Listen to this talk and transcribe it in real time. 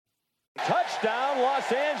Touchdown,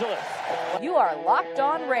 Los Angeles. You are Locked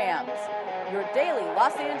On Rams, your daily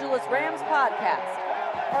Los Angeles Rams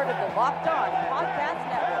podcast, part of the Locked On Podcast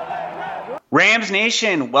Network. Rams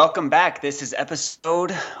Nation, welcome back. This is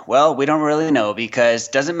episode, well, we don't really know because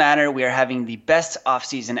it doesn't matter. We are having the best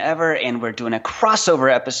offseason ever, and we're doing a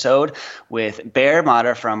crossover episode with Bear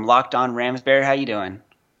Motter from Locked On Rams. Bear, how you doing?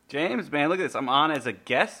 James, man, look at this. I'm on as a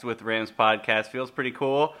guest with Rams Podcast. Feels pretty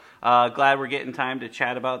cool. Glad we're getting time to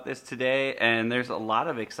chat about this today, and there's a lot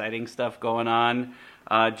of exciting stuff going on.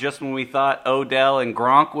 Just when we thought Odell and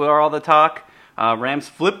Gronk were all the talk, Rams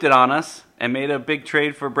flipped it on us and made a big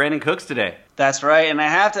trade for Brandin Cooks today. That's right, and I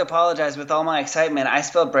have to apologize with all my excitement. I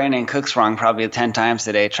spelled Brandin Cooks wrong probably 10 times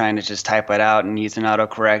today trying to just type it out and use an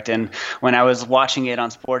autocorrect. And when I was watching it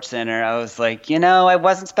on SportsCenter, I was like, I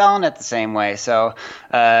wasn't spelling it the same way. So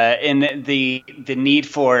in the need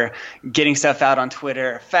for getting stuff out on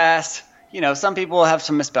Twitter fast, some people have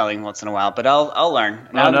some misspelling once in a while, but I'll learn.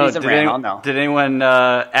 I'll know. Did anyone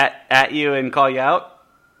at you and call you out?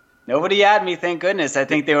 Nobody at me, thank goodness. I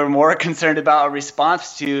think they were more concerned about a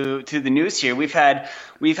response to the news here. We've had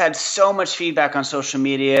so much feedback on social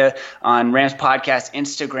media, on Rams Podcast,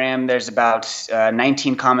 Instagram. There's about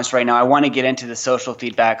 19 comments right now. I want to get into the social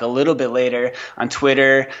feedback a little bit later on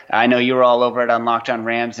Twitter. I know you were all over it on Locked On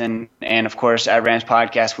Rams, and of course at Rams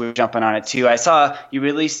Podcast, we were jumping on it too. I saw you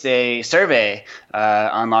released a survey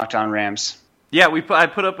on Locked On Rams. Yeah, I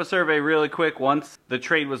put up a survey really quick once the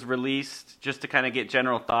trade was released just to kind of get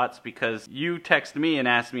general thoughts because you texted me and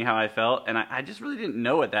asked me how I felt, and I just really didn't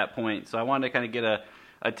know at that point. So I wanted to kind of get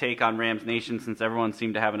a take on Rams Nation since everyone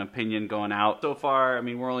seemed to have an opinion going out. So far, I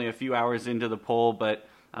mean, we're only a few hours into the poll, but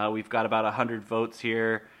we've got about 100 votes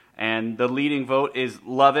here. And the leading vote is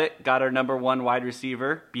Love It, got our number one wide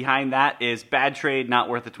receiver. Behind that is Bad Trade, not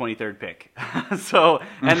worth the 23rd pick.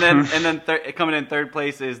 And then coming in third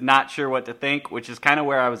place is Not Sure What to Think, which is kind of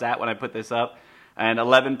where I was at when I put this up. And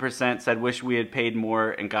 11% said wish we had paid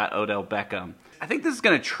more and got Odell Beckham. I think this is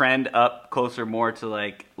going to trend up closer more to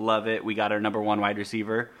like Love It, we got our number one wide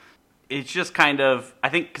receiver. It's just kind of, I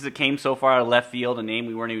think because it came so far out of left field, a name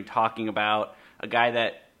we weren't even talking about, a guy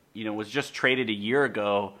that was just traded a year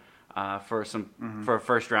ago. For a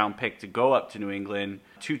first-round pick to go up to New England.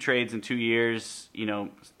 2 trades in 2 years,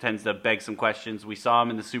 tends to beg some questions. We saw him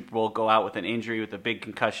in the Super Bowl go out with an injury, with a big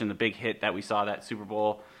concussion, the big hit that we saw that Super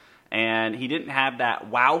Bowl. And he didn't have that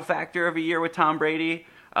wow factor of a year with Tom Brady,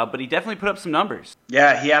 but he definitely put up some numbers.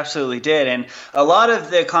 Yeah, he absolutely did. And a lot of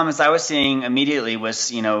the comments I was seeing immediately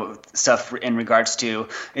was, stuff in regards to,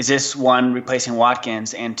 is this one replacing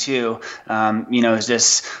Watkins? And two, is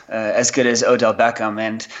this as good as Odell Beckham?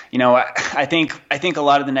 And, I think a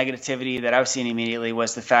lot of the negativity that I was seeing immediately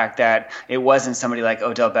was the fact that it wasn't somebody like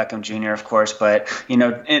Odell Beckham Jr., of course, but, in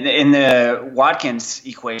the Watkins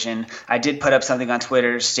equation, I did put up something on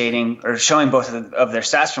Twitter showing both of their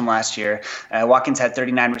stats from last year. Watkins had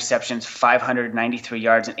 39 receptions, 593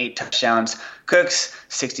 yards, and 8 touchdowns. Cooks,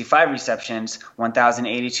 65 receptions,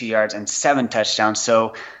 1,082 yards, and 7 touchdowns.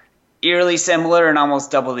 So eerily similar and almost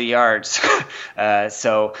double the yards.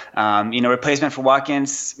 Replacement for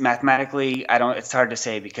Watkins, mathematically, it's hard to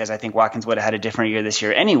say because I think Watkins would have had a different year this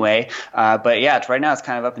year anyway. But yeah, right now it's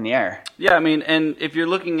kind of up in the air. Yeah, I mean, and if you're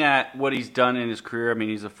looking at what he's done in his career, I mean,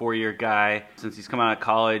 he's a 4-year guy since he's come out of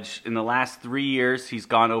college. In the last 3 years, he's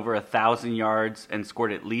gone over 1,000 yards and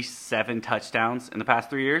scored at least 7 touchdowns in the past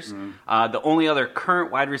 3 years. The only other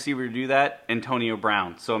current wide receiver to do that, Antonio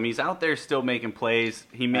Brown. So, I mean, he's out there still making plays.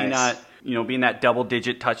 He may not be in that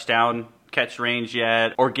double-digit touchdown catch range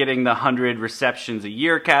yet or getting the 100 receptions a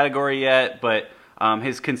year category yet, but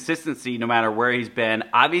his consistency, no matter where he's been,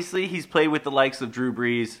 obviously he's played with the likes of Drew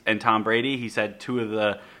Brees and Tom Brady. He's had 2 of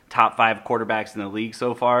the top 5 quarterbacks in the league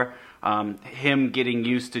so far. Him getting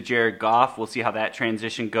used to Jared Goff, we'll see how that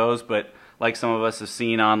transition goes, but like some of us have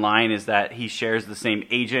seen online, is that he shares the same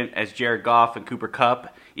agent as Jared Goff and Cooper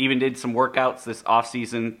Kupp. Even did some workouts this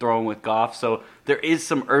offseason throwing with Goff. So there is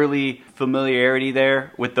some early familiarity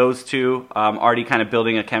there with those two, already kind of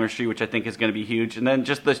building a chemistry, which I think is going to be huge. And then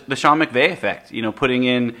just the Sean McVay effect, putting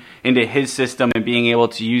into his system and being able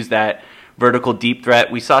to use that vertical deep threat.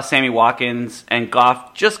 We saw Sammy Watkins and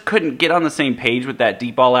Goff just couldn't get on the same page with that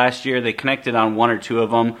deep ball last year. They connected on 1 or 2 of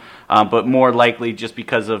them, but more likely just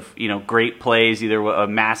because of great plays, either a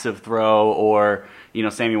massive throw or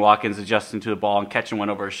Sammy Watkins adjusting to the ball and catching one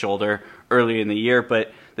over his shoulder early in the year.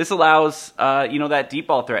 But this allows that deep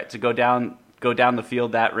ball threat to go down the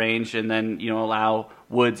field that range, and then allow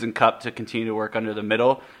Woods and Kupp to continue to work under the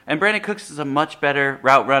middle. And Brandin Cooks is a much better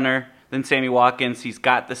route runner than Sammy Watkins. He's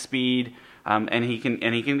got the speed, and he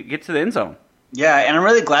can get to the end zone. Yeah, and I'm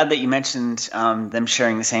really glad that you mentioned them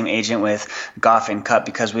sharing the same agent with Goff and Kupp,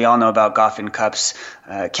 because we all know about Goff and Kupp's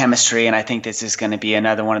chemistry, and I think this is going to be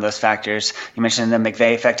another one of those factors. You mentioned the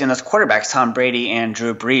McVay effect, and those quarterbacks, Tom Brady and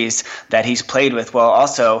Drew Brees, that he's played with. Well,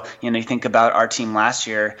 also, you think about our team last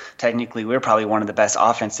year. Technically, we were probably one of the best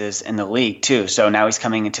offenses in the league too. So now he's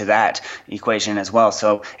coming into that equation as well.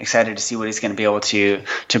 So excited to see what he's going to be able to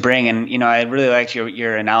bring. And I really liked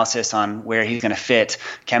your analysis on where he's going to fit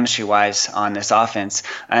chemistry wise on this offense.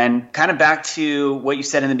 And kind of back to what you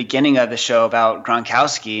said in the beginning of the show about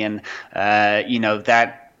Gronkowski and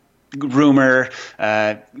that rumor,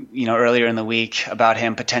 earlier in the week about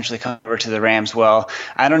him potentially coming over to the Rams. Well,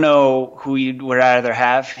 I don't know who you'd rather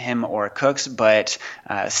have, him or Cooks, but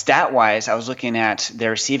stat-wise, I was looking at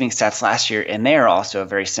their receiving stats last year, and they are also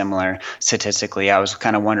very similar statistically. I was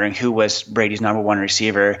kind of wondering who was Brady's number one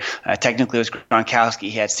receiver. Technically, it was Gronkowski.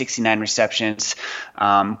 He had 69 receptions,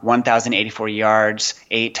 1,084 yards,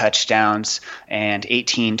 8 touchdowns, and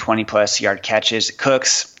 18 20-plus yard catches.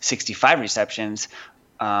 Cooks, 65 receptions,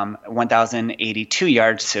 1,082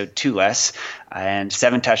 yards, so 2 less, and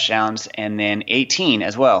 7 touchdowns, and then 18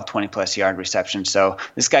 as well, 20-plus yard receptions. So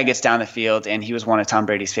this guy gets down the field, and he was one of Tom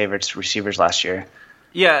Brady's favorite receivers last year.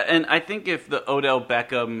 Yeah, and I think if the Odell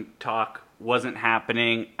Beckham talk wasn't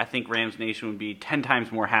happening, I think Rams Nation would be 10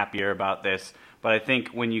 times more happier about this. But I think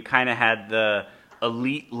when you kind of had the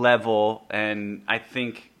elite level, and I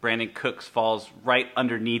think Brandon Cooks falls right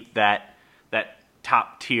underneath that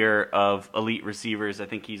top tier of elite receivers. I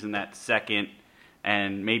think he's in that second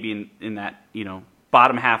and maybe in that,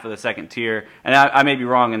 bottom half of the second tier. And I may be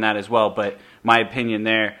wrong in that as well, but my opinion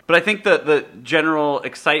there. But I think the general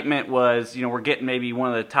excitement was, we're getting maybe one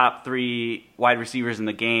of the top 3 wide receivers in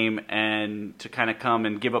the game, and to kind of come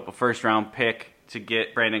and give up a first-round pick to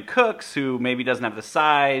get Brandon Cooks, who maybe doesn't have the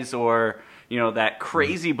size or, that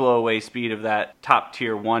crazy blow-away speed of that top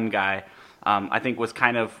tier 1 guy. I think was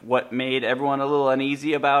kind of what made everyone a little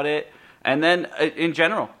uneasy about it. And then, in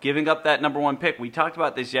general, giving up that number 1 pick. We talked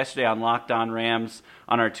about this yesterday on Locked On Rams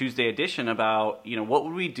on our Tuesday edition about, what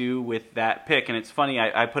would we do with that pick? And it's funny,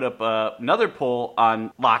 I put up another poll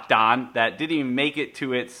on Locked On that didn't even make it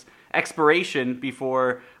to its expiration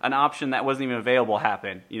before an option that wasn't even available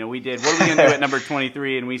happened. We did, what are we going to do at number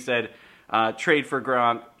 23? And we said, trade for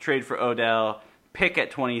Gronk, trade for Odell, pick at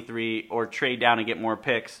 23, or trade down and get more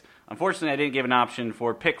picks. Unfortunately, I didn't give an option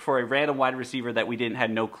for pick for a random wide receiver that we had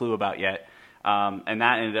no clue about yet. And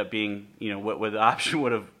that ended up being, what the option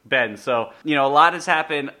would have been. So, a lot has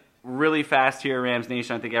happened really fast here, Rams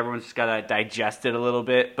Nation. I think everyone's just got to digest it a little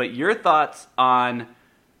bit. But your thoughts on,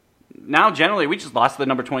 now generally, we just lost the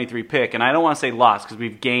number 23 pick. And I don't want to say lost because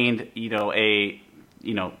we've gained, a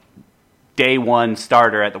day 1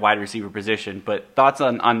 starter at the wide receiver position. But thoughts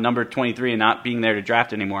on number 23 and not being there to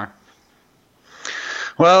draft anymore?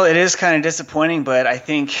 Well, it is kind of disappointing, but I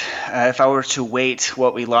think if I were to weight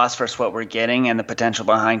what we lost versus what we're getting and the potential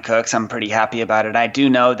behind Cooks, I'm pretty happy about it. I do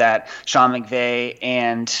know that Sean McVay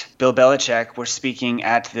and Bill Belichick were speaking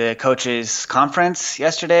at the coaches' conference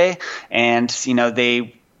yesterday, and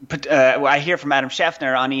they I hear from Adam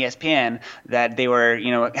Schefter on ESPN that they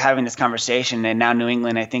were, having this conversation, and now New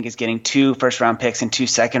England, I think, is getting 2 first-round picks and 2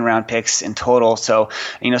 second-round picks in total. So,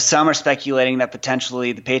 some are speculating that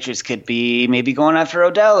potentially the Patriots could be maybe going after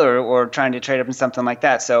Odell or trying to trade up in something like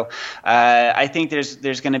that. So, I think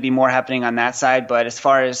there's going to be more happening on that side. But as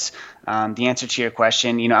far as the answer to your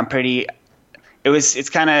question, I'm pretty. It was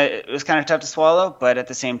kind of tough to swallow, but at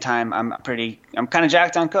the same time, I'm kind of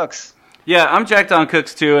jacked on Cooks. Yeah, I'm jacked on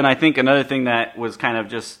Cooks too, and I think another thing that was kind of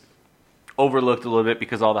just overlooked a little bit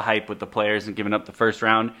because all the hype with the players and giving up the first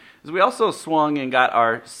round is we also swung and got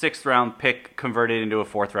our 6th round pick converted into a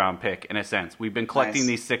 4th round pick in a sense. We've been collecting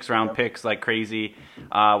these 6th round picks like crazy.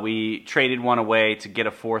 We traded one away to get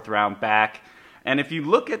a 4th round back. And if you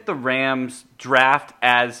look at the Rams draft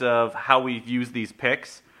as of how we've used these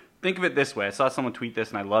picks, think of it this way. I saw someone tweet this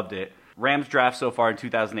and I loved it. Rams draft so far in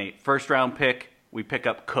 2008, 1st round pick, we pick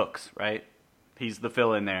up Cooks, right? He's the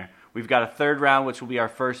fill-in there. We've got a 3rd round, which will be our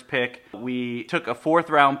first pick. We took a 4th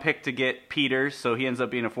round pick to get Peters, so he ends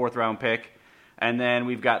up being a 4th round pick. And then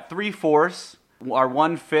we've got 3 4ths, our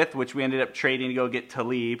 1/5, which we ended up trading to go get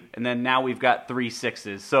Talib. And then now we've got 3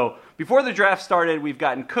 6s. So before the draft started, we've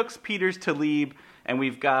gotten Cooks, Peters, Talib, and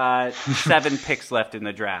we've got 7 picks left in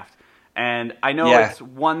the draft. And I know it's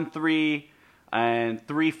 1-3 and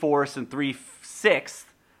 3 4ths and 3 6ths,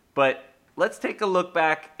 but let's take a look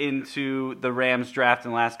back into the Rams draft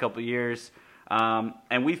in the last couple of years.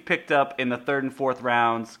 And we've picked up in the 3rd and 4th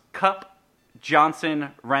rounds Kupp,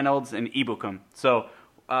 Johnson, Reynolds, and Ibukum. So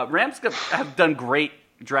Rams have done great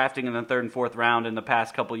drafting in the 3rd and 4th round in the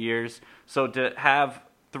past couple years. So to have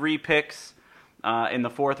 3 picks in the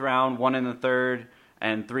 4th round, 1 in the 3rd,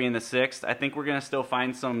 and 3 in the 6th, I think we're going to still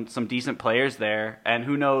find some decent players there. And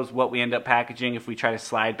who knows what we end up packaging if we try to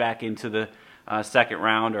slide back into the 2nd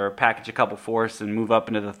round or package a couple 4ths and move up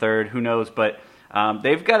into the 3rd. Who knows? But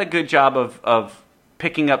they've got a good job of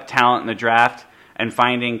picking up talent in the draft and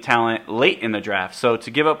finding talent late in the draft. So to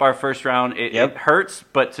give up our 1st round, it hurts,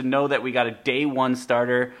 but to know that we got a day 1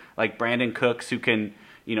 starter like Brandin Cooks who can,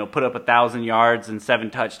 put up 1,000 yards and 7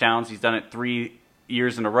 touchdowns. He's done it 3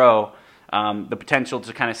 years in a row. The potential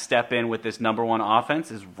to kind of step in with this number 1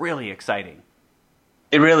 offense is really exciting.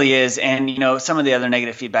 It really is. And, some of the other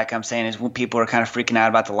negative feedback I'm saying is when people are kind of freaking out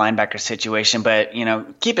about the linebacker situation. But,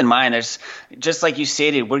 keep in mind, there's just like you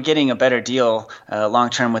stated, we're getting a better deal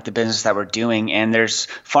long-term with the business that we're doing. And there's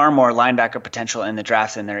far more linebacker potential in the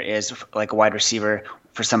draft than there is like a wide receiver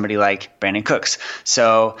for somebody like Brandin Cooks.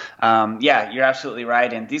 So, you're absolutely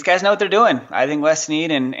right. And these guys know what they're doing. I think Wes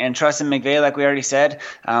Snead and Trustin McVay, like we already said,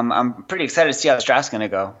 I'm pretty excited to see how this draft's going to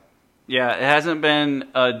go. Yeah, it hasn't been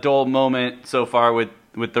a dull moment so far with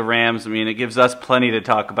the Rams. I mean, it gives us plenty to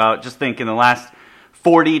talk about. Just think in the last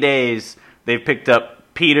 40 days, they've picked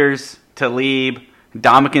up Peters, Talib,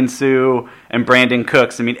 Ndamukong Suh, and Brandin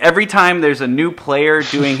Cooks. I mean, every time there's a new player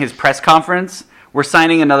doing his press conference, we're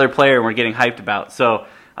signing another player and we're getting hyped about. So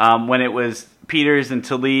when it was Peters and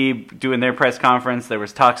Talib doing their press conference, there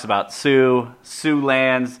was talks about Suh. Suh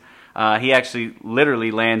lands. He actually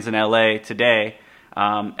literally lands in L.A. today.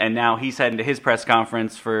 And now he's heading to his press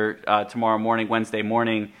conference for tomorrow morning, Wednesday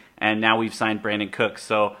morning, and now we've signed Brandin Cooks.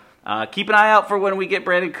 So keep an eye out for when we get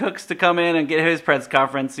Brandin Cooks to come in and get his press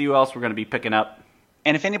conference, see who else we're going to be picking up.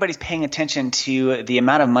 And if anybody's paying attention to the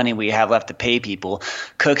amount of money we have left to pay people,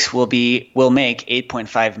 Cooks will make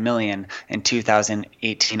 $8.5 million in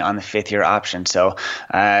 2018 on the 5th-year option. So,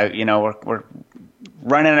 we're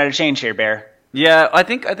running out of change here, Bear. Yeah, I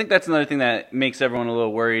think that's another thing that makes everyone a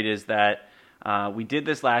little worried is that we did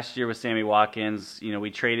this last year with Sammy Watkins. We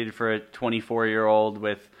traded for a 24-year-old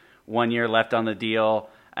with 1 year left on the deal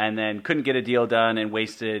and then couldn't get a deal done and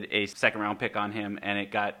wasted a 2nd-round pick on him, and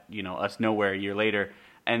it got, us nowhere a year later.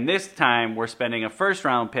 And this time we're spending a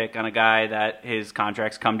 1st-round pick on a guy that his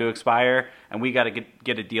contract's come to expire, and we got to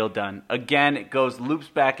get a deal done. Again, it loops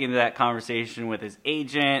back into that conversation with his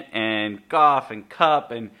agent and Goff and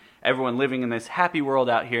Kupp and everyone living in this happy world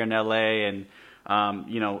out here in L.A. And,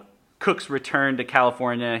 Cooks returned to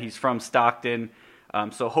California. He's from Stockton.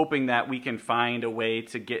 So hoping that we can find a way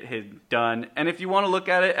to get him done. And if you want to look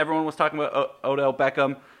at it, everyone was talking about Odell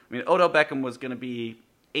Beckham. I mean, Odell Beckham was going to be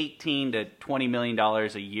 $18 to $20 million a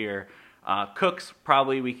year. Cooks,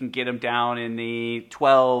 probably we can get him down in the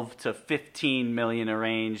 12 to 15 million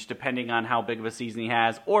range, depending on how big of a season he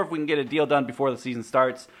has. Or if we can get a deal done before the season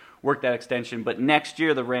starts, work that extension. But next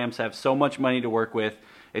year, the Rams have so much money to work with.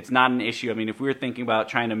 It's not an issue. I mean, if we were thinking about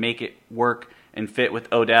trying to make it work and fit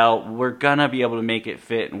with Odell, we're going to be able to make it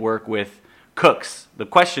fit and work with Cooks. The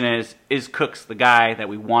question is Cooks the guy that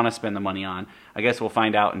we want to spend the money on? I guess we'll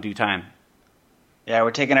find out in due time. Yeah,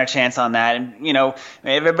 we're taking our chance on that. And,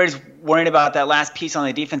 everybody's worried about that last piece on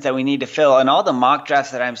the defense that we need to fill. And all the mock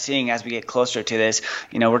drafts that I'm seeing as we get closer to this,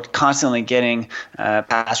 we're constantly getting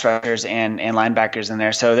pass rushers and linebackers in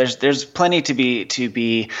there. So there's plenty to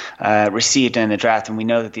be received in the draft. And we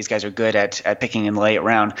know that these guys are good at picking in the late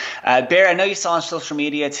round. Bear, I know you saw on social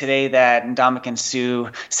media today that Ndamukong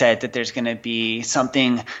Suh said that there's going to be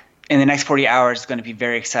something in the next 40 hours is going to be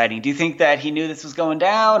very exciting. Do you think that he knew this was going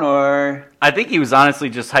down, or? I think he was honestly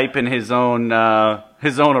just hyping his own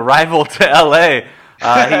arrival to L.A.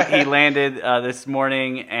 He landed this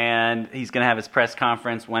morning, and he's going to have his press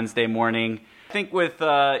conference Wednesday morning. I think with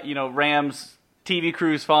Rams TV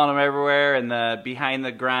crews following him everywhere, and the Behind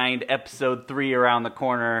the Grind episode 3 around the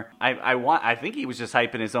corner. I think he was just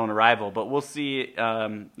hyping his own arrival, but we'll see,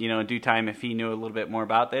 in due time if he knew a little bit more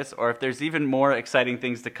about this, or if there's even more exciting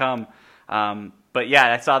things to come. But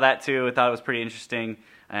yeah, I saw that too. I thought it was pretty interesting,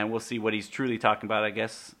 and we'll see what he's truly talking about, I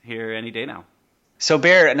guess, here any day now. So,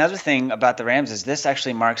 Bear, another thing about the Rams is this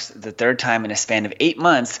actually marks the 3rd time in a span of 8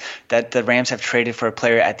 months that the Rams have traded for a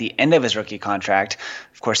player at the end of his rookie contract.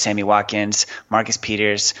 Of course, Sammy Watkins, Marcus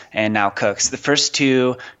Peters, and now Cooks. The first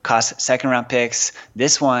 2 cost 2nd-round picks.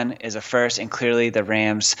 This one is a first, and clearly the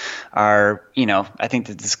Rams are, I think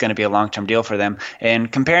that this is going to be a long-term deal for them.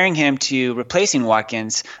 And comparing him to replacing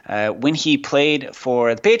Watkins, when he played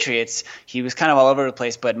for the Patriots, he was kind of all over the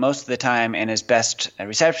place, but most of the time in his best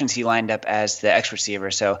receptions, he lined up as the X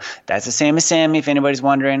receiver. So that's the same as Sammy, if anybody's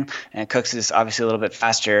wondering. And Cooks is obviously a little bit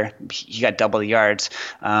faster. He got double the yards.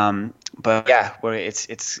 But yeah, it's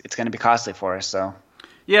going to be costly for us. So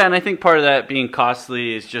Yeah, and I think part of that being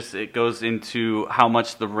costly is just it goes into how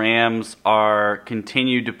much the Rams are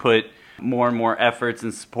continued to put more and more efforts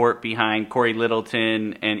and support behind Corey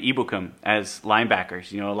Littleton and Ibukum as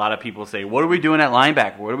linebackers. A lot of people say, what are we doing at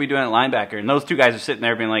linebacker? What are we doing at linebacker? And those two guys are sitting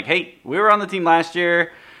there being like, hey, we were on the team last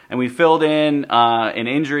year, and we filled in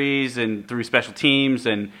injuries and through special teams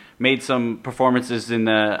and made some performances in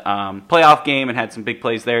the playoff game and had some big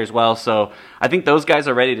plays there as well. So I think those guys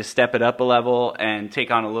are ready to step it up a level and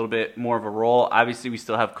take on a little bit more of a role. Obviously, we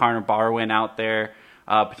still have Connor Barwin out there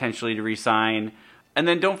potentially to re-sign. And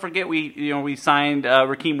then don't forget we signed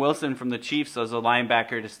Raheem Wilson from the Chiefs as a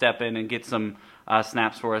linebacker to step in and get some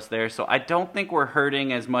snaps for us there. So I don't think we're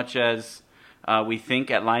hurting as much as we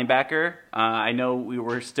think at linebacker. I know we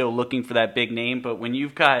were still looking for that big name, but when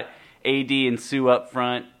you've got AD and Sue up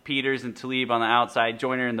front, Peters and Talib on the outside,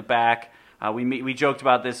 Joyner in the back. We joked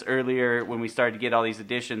about this earlier when we started to get all these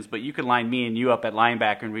additions, but you could line me and you up at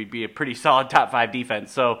linebacker and we'd be a pretty solid top 5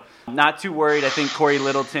 defense. So not too worried. I think Corey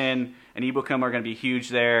Littleton and Ibukum are going to be huge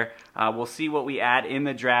there. We'll see what we add in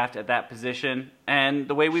the draft at that position. And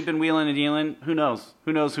the way we've been wheeling and dealing, who knows?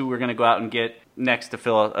 Who knows who we're going to go out and get next to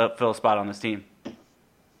fill a spot on this team.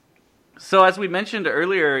 So as we mentioned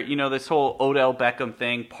earlier, this whole Odell Beckham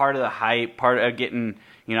thing, part of the hype, part of getting,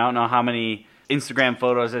 I don't know how many Instagram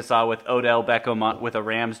photos I saw with Odell Beckham with a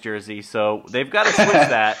Rams jersey. So they've got to switch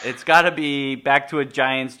that. It's got to be back to a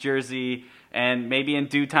Giants jersey, and maybe in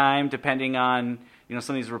due time, depending on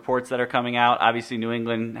some of these reports that are coming out. Obviously, New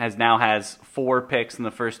England has 4 picks in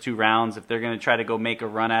the first 2 rounds if they're going to try to go make a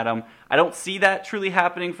run at them. I don't see that truly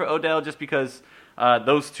happening for Odell just because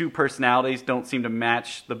those two personalities don't seem to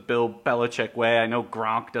match the Bill Belichick way. I know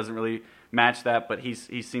Gronk doesn't really match that, but he's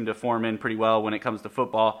seemed to form in pretty well when it comes to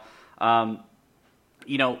football. Who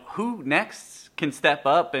next can step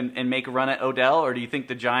up and make a run at Odell, or do you think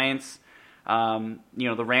the Giants, the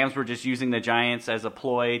Rams were just using the Giants as a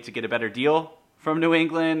ploy to get a better deal from New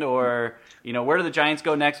England, or, where do the Giants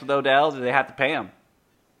go next with Odell? Do they have to pay him?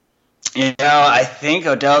 I think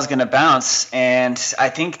Odell's going to bounce, and I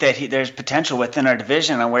think that there's potential within our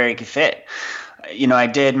division on where he could fit. I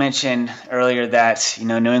did mention earlier that,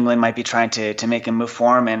 New England might be trying to make a move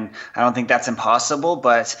for him, and I don't think that's impossible.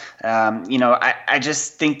 But, I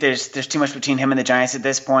just think there's too much between him and the Giants at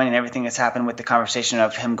this point, and everything that's happened with the conversation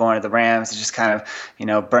of him going to the Rams to just kind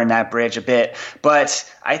of, burn that bridge a bit.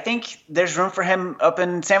 But I think there's room for him up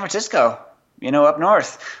in San Francisco. Up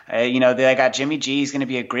north. They got Jimmy G. He's going to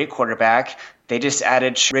be a great quarterback. They just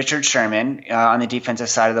added Richard Sherman on the defensive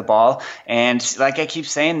side of the ball. And like I keep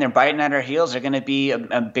saying, they're biting at our heels. They're going to be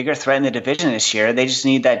a bigger threat in the division this year. They just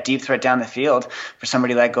need that deep threat down the field for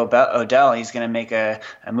somebody like Odell. He's going to make a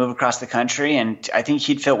move across the country, and I think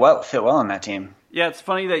he'd fit well on that team. Yeah, it's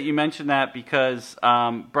funny that you mentioned that because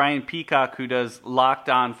Brian Peacock, who does Locked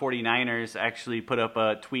On 49ers, actually put up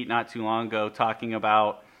a tweet not too long ago talking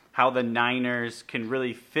about how the Niners can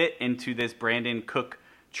really fit into this Brandon Cook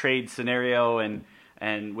trade scenario and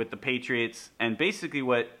with the Patriots. And basically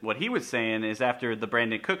what he was saying is after the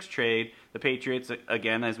Brandon Cooks trade, the Patriots,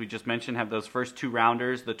 again, as we just mentioned, have those first 2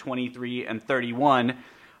 rounders, the 23 and 31.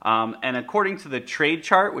 And according to the trade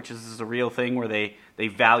chart, which is a real thing where they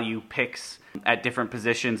value picks at different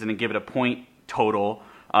positions and then give it a point total,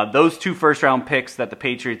 those 2 first-round picks that the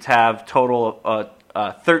Patriots have total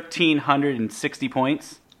 1,360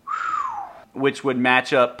 points, which would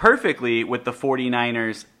match up perfectly with the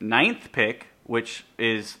 49ers' 9th pick, which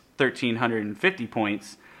is 1,350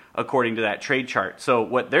 points, according to that trade chart. So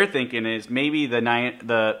what they're thinking is maybe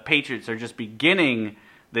the Patriots are just beginning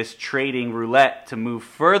this trading roulette to move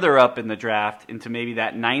further up in the draft into maybe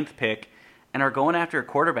that 9th pick and are going after a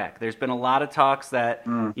quarterback. There's been a lot of talks that,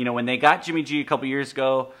 when they got Jimmy G a couple years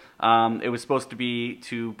ago, it was supposed to be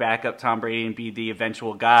to back up Tom Brady and be the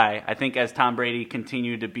eventual guy. I think as Tom Brady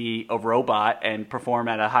continued to be a robot and perform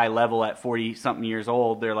at a high level at 40-something years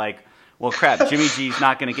old, they're like, well, crap, Jimmy G's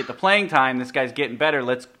not going to get the playing time. This guy's getting better.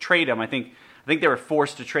 Let's trade him. I think they were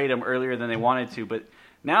forced to trade him earlier than they wanted to, but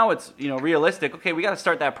now it's realistic. Okay, we got to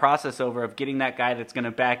start that process over of getting that guy that's going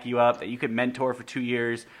to back you up, that you could mentor for 2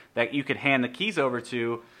 years, that you could hand the keys over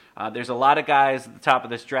to. There's a lot of guys at the top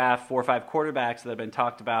of this draft, 4 or 5 quarterbacks that have been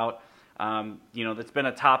talked about. That's been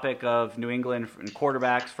a topic of New England and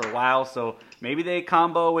quarterbacks for a while. So maybe they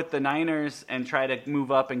combo with the Niners and try to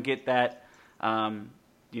move up and get that, that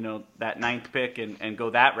 9th pick and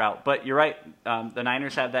go that route. But you're right. The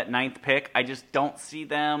Niners have that 9th pick. I just don't see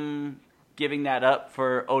them giving that up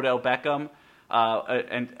for Odell Beckham,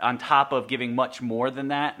 and on top of giving much more than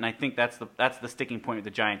that. And I think that's the sticking point with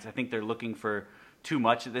the Giants. I think they're looking for too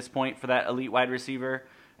much at this point for that elite wide receiver.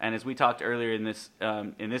 And as we talked earlier in this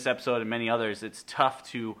episode and many others, it's tough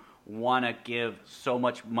to want to give so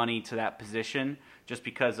much money to that position just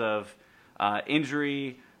because of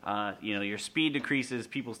injury. Your speed decreases.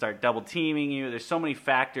 People start double teaming you. There's so many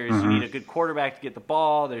factors. You need a good quarterback to get the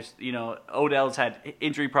ball. There's, Odell's had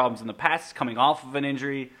injury problems in the past, coming off of an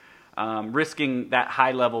injury. Risking that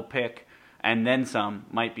high level pick and then some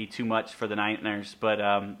might be too much for the Niners. But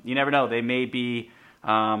you never know. They may be,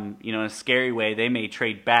 in a scary way, they may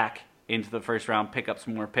trade back into the first round, pick up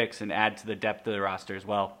some more picks, and add to the depth of the roster as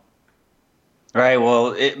well. Right.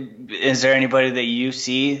 Well, is there anybody that you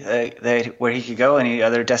see where he could go? Any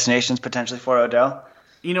other destinations potentially for Odell?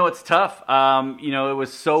 It's tough. It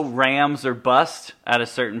was so Rams or bust at a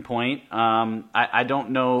certain point. I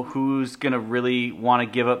don't know who's going to really want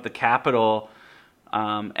to give up the capital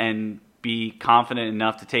and be confident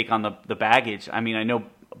enough to take on the baggage. I mean, I know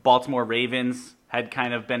Baltimore Ravens had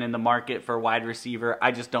kind of been in the market for a wide receiver.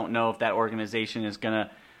 I just don't know if that organization is going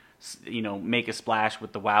to, make a splash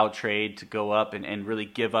with the Wow trade to go up and really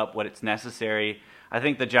give up what it's necessary. I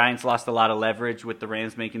think the Giants lost a lot of leverage with the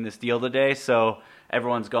Rams making this deal today, so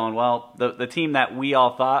everyone's going, well, the team that we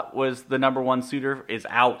all thought was the number one suitor is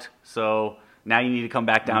out, so now you need to come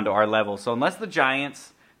back down to our level. So unless the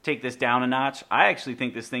Giants take this down a notch, I actually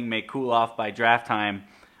think this thing may cool off by draft time,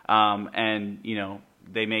 and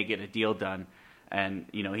they may get a deal done. And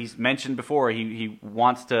he's mentioned before he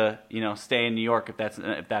wants to stay in New York if that's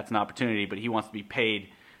an opportunity, but he wants to be paid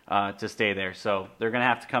to stay there. So they're going to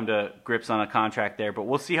have to come to grips on a contract there. But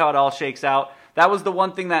we'll see how it all shakes out. That was the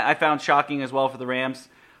one thing that I found shocking as well for the Rams.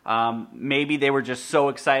 Maybe they were just so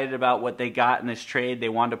excited about what they got in this trade. They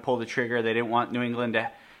wanted to pull the trigger. They didn't want New England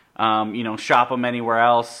to shop them anywhere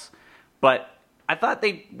else. But I thought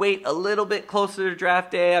they'd wait a little bit closer to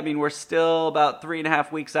draft day. I mean, we're still about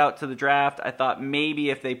 3.5 weeks out to the draft. I thought maybe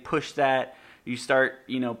if they push that, you start,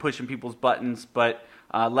 pushing people's buttons. But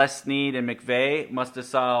Les Snead and McVay must have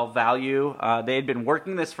saw value. They had been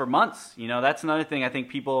working this for months. That's another thing I think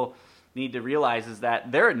people need to realize is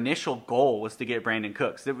that their initial goal was to get Brandon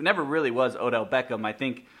Cooks. It never really was Odell Beckham. I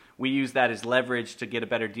think we used that as leverage to get a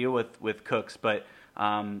better deal with Cooks. But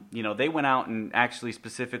they went out and actually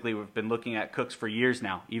specifically we've been looking at Cooks for years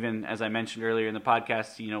now. Even as I mentioned earlier in the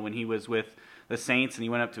podcast, when he was with the Saints and he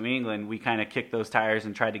went up to England, we kind of kicked those tires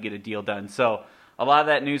and tried to get a deal done. So a lot of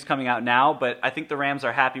that news coming out now, but I think the Rams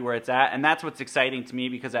are happy where it's at. And that's what's exciting to me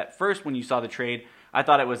because at first when you saw the trade, I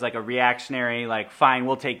thought it was like a reactionary, fine,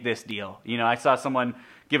 we'll take this deal. I saw someone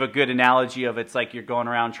give a good analogy of it's like you're going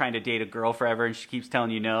around trying to date a girl forever and she keeps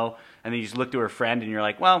telling you no. And then you just look to her friend and you're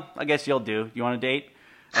like, well, I guess you'll do. You want to date?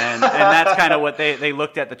 And that's kind of what they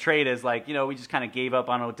looked at the trade as we just kind of gave up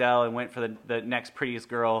on Odell and went for the next prettiest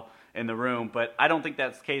girl in the room. But I don't think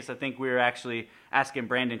that's the case. I think we were actually asking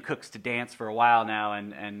Brandon Cooks to dance for a while now.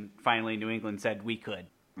 And finally New England said we could.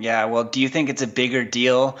 Yeah. Well, do you think it's a bigger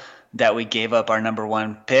deal that we gave up our number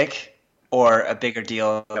one pick or a bigger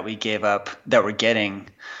deal that we gave up that we're getting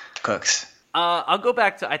Cooks? I'll go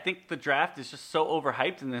back to I think the draft is just so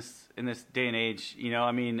overhyped in this day and age.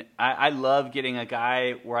 I love getting a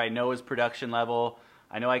guy where I know his production level.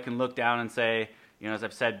 I know I can look down and say, as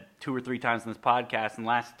I've said 2 or 3 times in this podcast, in the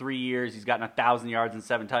last 3 years he's gotten 1,000 yards and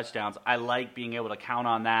 7 touchdowns. I like being able to count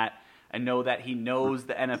on that and know that he knows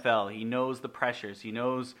the NFL. He knows the pressures. He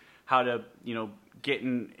knows how to get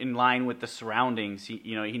in line with the surroundings.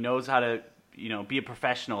 He knows how to be a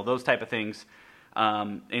professional. Those type of things.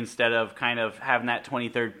 Instead of kind of having that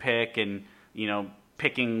 23rd pick and,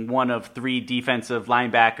 picking one of 3 defensive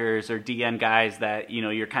linebackers or DN guys that,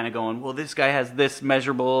 you're kind of going, well, this guy has this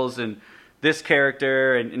measurables and this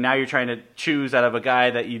character, and now you're trying to choose out of a guy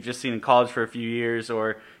that you've just seen in college for a few years,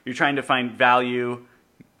 or you're trying to find value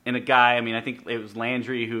in a guy. I mean, I think it was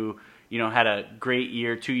Landry who, had a great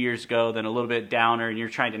year 2 years ago, then a little bit downer, and you're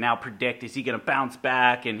trying to now predict, is he going to bounce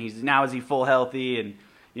back, and is he full healthy, and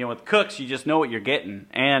with Cooks, you just know what you're getting.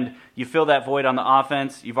 And you fill that void on the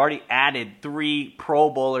offense. You've already added 3 Pro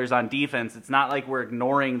Bowlers on defense. It's not like we're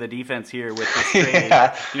ignoring the defense here with this trade.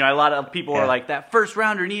 Yeah. A lot of people are like, that first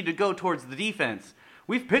rounder needed to go towards the defense.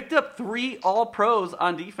 We've picked up 3 All-Pros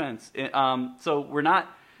on defense. So we're not,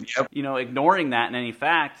 ignoring that in any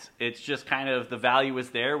fact. It's just kind of the value is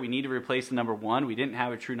there. We need to replace the number 1. We didn't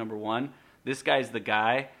have a true number 1. This guy's the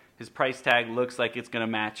guy. His price tag looks like it's going to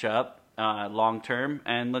match up. Long term,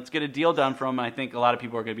 and let's get a deal done from him. I think a lot of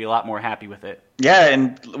people are going to be a lot more happy with it. Yeah,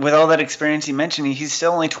 and with all that experience you mentioned, he's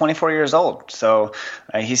still only 24 years old, so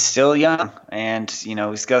he's still young, and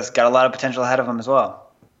he's got a lot of potential ahead of him as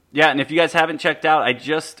well. Yeah, and if you guys haven't checked out, I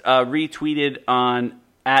just retweeted on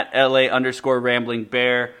 @LA_Rambling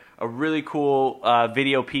Bear a really cool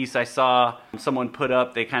video piece I saw someone put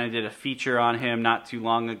up. They kind of did a feature on him not too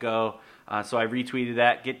long ago. So I retweeted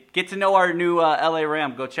that. Get to know our new LA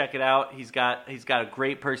Ram. Go check it out. He's got a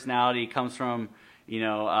great personality. He comes from,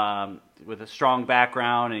 with a strong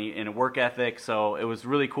background and a work ethic. So it was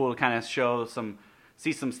really cool to kind of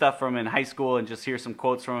see some stuff from him in high school and just hear some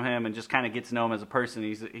quotes from him and just kind of get to know him as a person.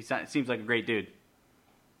 He seems like a great dude.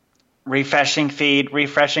 Refreshing feed,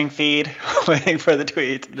 waiting for the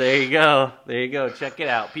tweet. There you go. Check it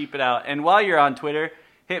out. Peep it out. And while you're on Twitter,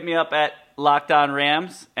 hit me up at Locked On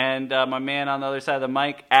Rams and my man on the other side of the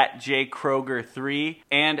mic at JKroger3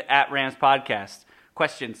 and at Rams Podcast.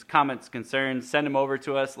 Questions, comments, concerns, send them over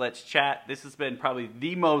to us. Let's chat. This has been probably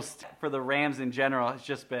the most, for the Rams in general, it's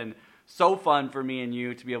just been so fun for me and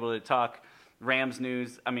you to be able to talk Rams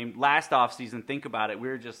news. I mean, last offseason, think about it. We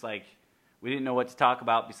were just like, we didn't know what to talk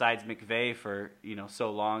about besides McVay for, so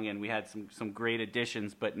long, and we had some great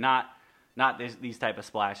additions, but not these type of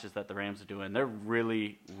splashes that the Rams are doing. They're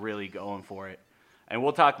really, really going for it. And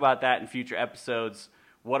we'll talk about that in future episodes.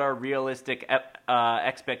 What are realistic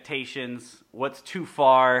expectations? What's too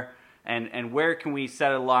far? And where can we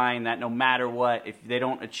set a line that no matter what, if they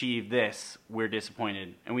don't achieve this, we're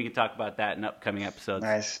disappointed? And we can talk about that in upcoming episodes.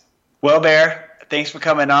 Nice. Well, Bear, thanks for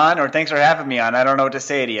coming on, or thanks for having me on. I don't know what to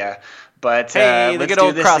say to you. But hey, let's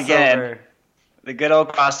do this again. The good old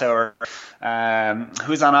crossover.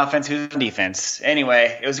 Who's on offense, who's on defense.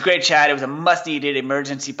 Anyway, it was a great chat. It was a much-needed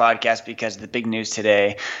emergency podcast because of the big news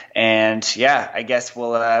today. And, yeah, I guess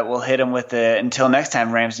we'll hit them with the until next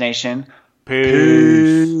time, Rams Nation.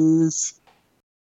 Peace.